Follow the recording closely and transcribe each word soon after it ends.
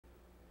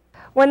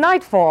When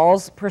night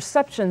falls,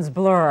 perceptions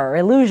blur,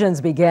 illusions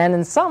begin,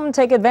 and some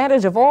take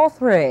advantage of all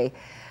three.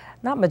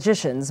 Not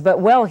magicians, but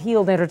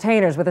well-heeled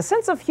entertainers with a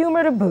sense of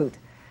humor to boot.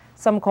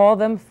 Some call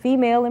them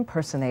female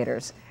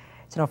impersonators.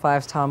 Channel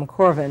 5's Tom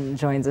Corvin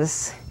joins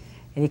us,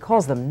 and he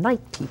calls them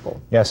night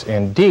people. Yes,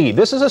 indeed.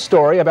 This is a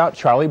story about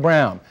Charlie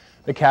Brown,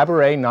 the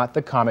cabaret, not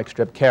the comic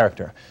strip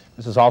character.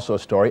 This is also a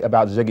story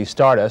about Ziggy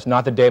Stardust,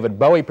 not the David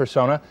Bowie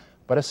persona,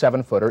 but a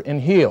 7-footer in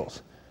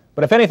heels.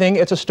 But if anything,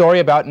 it's a story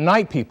about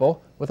night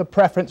people with a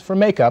preference for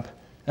makeup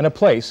and a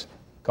place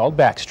called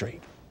Backstreet. He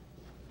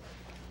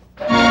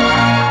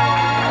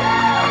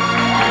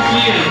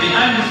is the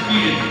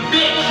undisputed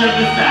bitch of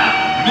the South,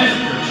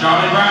 Mr.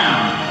 Charlie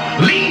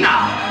Brown. Lena!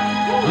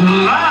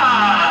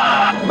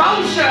 La!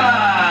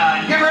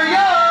 Motion! Give her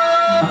yo!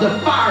 The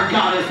fire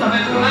goddess of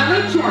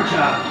Atlanta,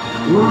 Georgia.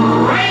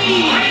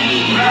 Rain!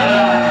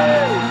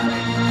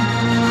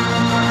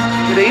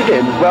 Good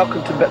evening.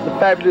 Welcome to the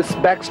fabulous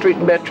Backstreet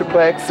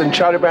Metroplex and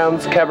Charlie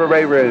Brown's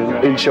Cabaret Room.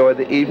 Enjoy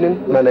the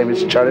evening. My name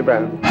is Charlie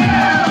Brown. The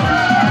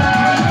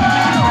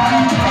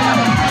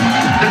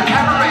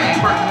cabaret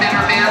where men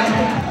are men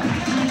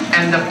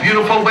and the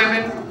beautiful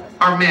women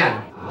are men.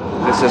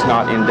 This is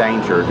not in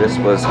danger. This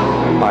was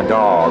my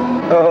dog.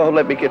 Oh,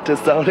 let me get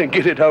this on and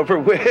get it over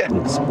with.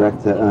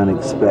 Expect the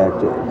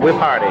unexpected. We're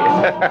party.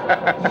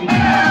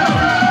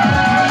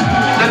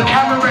 The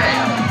cabaret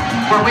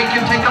where we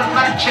can take a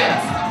flat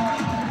chest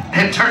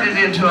and turn it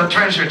into a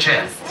treasure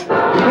chest.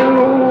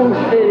 Oh,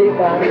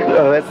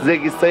 that's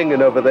Ziggy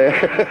singing over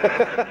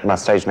there. My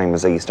stage name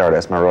is Ziggy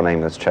Stardust. My real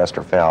name is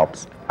Chester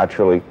Phelps. I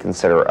truly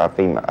consider a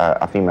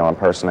female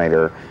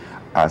impersonator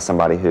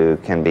somebody who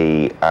can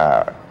be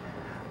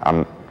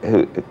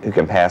who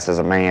can pass as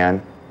a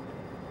man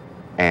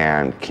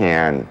and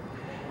can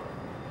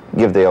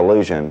give the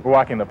illusion. We're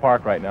walking the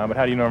park right now, but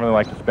how do you normally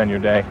like to spend your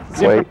day?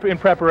 Sleep. In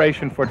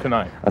preparation for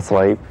tonight.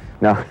 Asleep.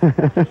 No,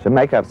 the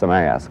makeup's a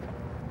mask.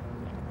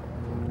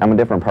 I'm a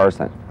different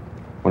person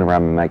whenever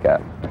I'm in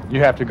makeup.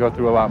 You have to go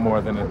through a lot more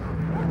than a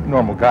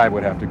normal guy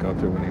would have to go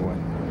through anyway.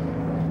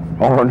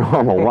 Or a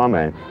normal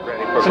woman.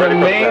 It's an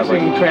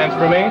amazing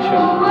transformation.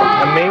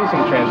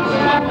 Amazing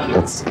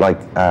transformation. It's like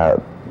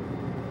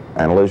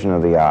an illusion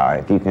of the eye.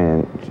 If you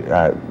can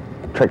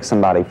trick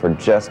somebody for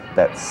just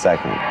that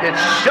second. It's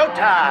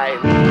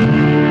showtime.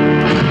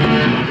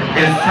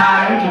 It's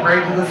time to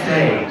bring to the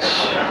stage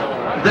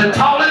the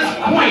tallest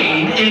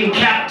queen in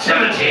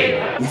captivity,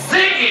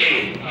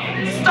 Ziggy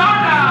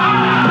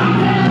Stardust!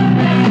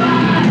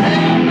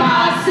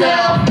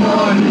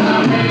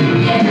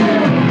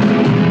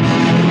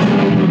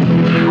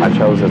 I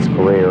chose this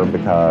career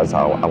because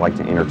I like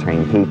to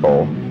entertain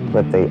people,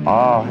 but they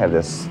all have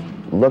this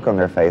look on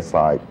their face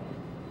like,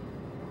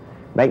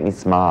 make me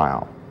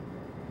smile,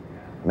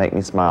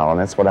 and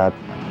that's what I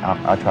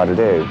try to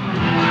do.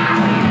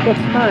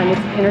 It's fun,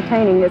 it's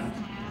entertaining, it's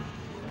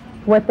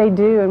what they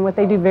do and what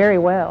they do very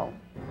well.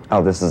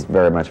 Oh, this is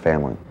very much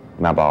family.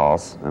 My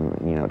boss,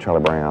 you know,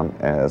 Charlie Brown,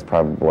 has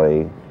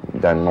probably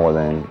done more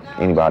than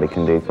anybody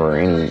can do for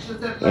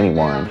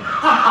anyone.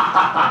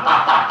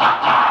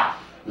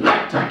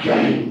 Let the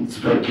games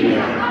begin.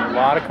 A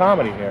lot of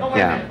comedy here.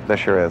 Yeah, there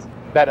sure is.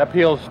 That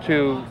appeals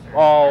to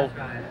all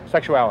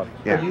sexuality.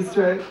 Yeah. Are you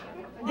straight?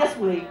 This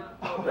week.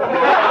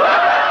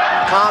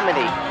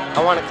 Comedy. I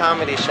want a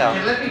comedy show.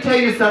 And let me tell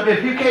you something.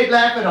 If you can't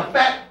laugh at a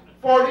fat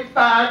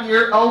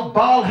 45-year-old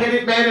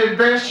bald-headed man in a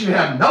dress, you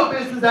have no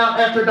business out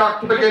after dark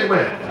to begin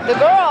with. The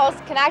girls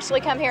can actually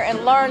come here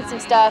and learn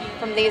some stuff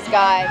from these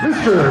guys.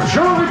 Mr.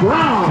 Charlie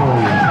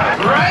Brown.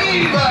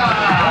 Raven.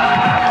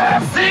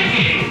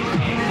 Ziggy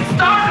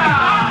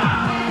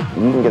Stardust.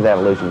 You can get that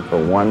illusion for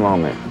one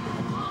moment,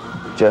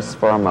 just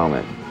for a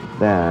moment,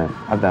 then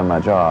I've done my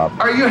job.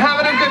 Are you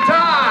having a good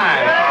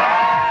time?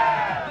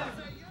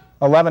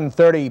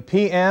 11:30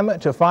 p.m.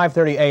 to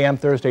 5:30 a.m.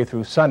 Thursday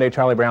through Sunday,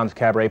 Charlie Brown's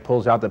Cabaret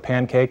pulls out the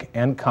pancake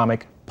and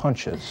comic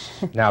punches.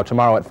 Now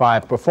tomorrow at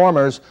 5,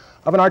 performers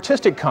of an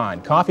artistic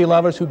kind, coffee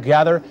lovers who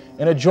gather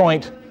in a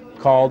joint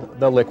called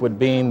the Liquid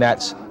Bean.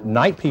 That's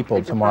night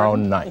people tomorrow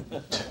night.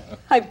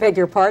 I beg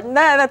your pardon.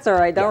 Nah, that's all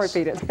right. Don't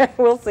repeat it.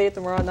 We'll see it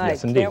tomorrow night.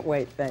 Yes, indeed. Can't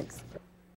wait. Thanks.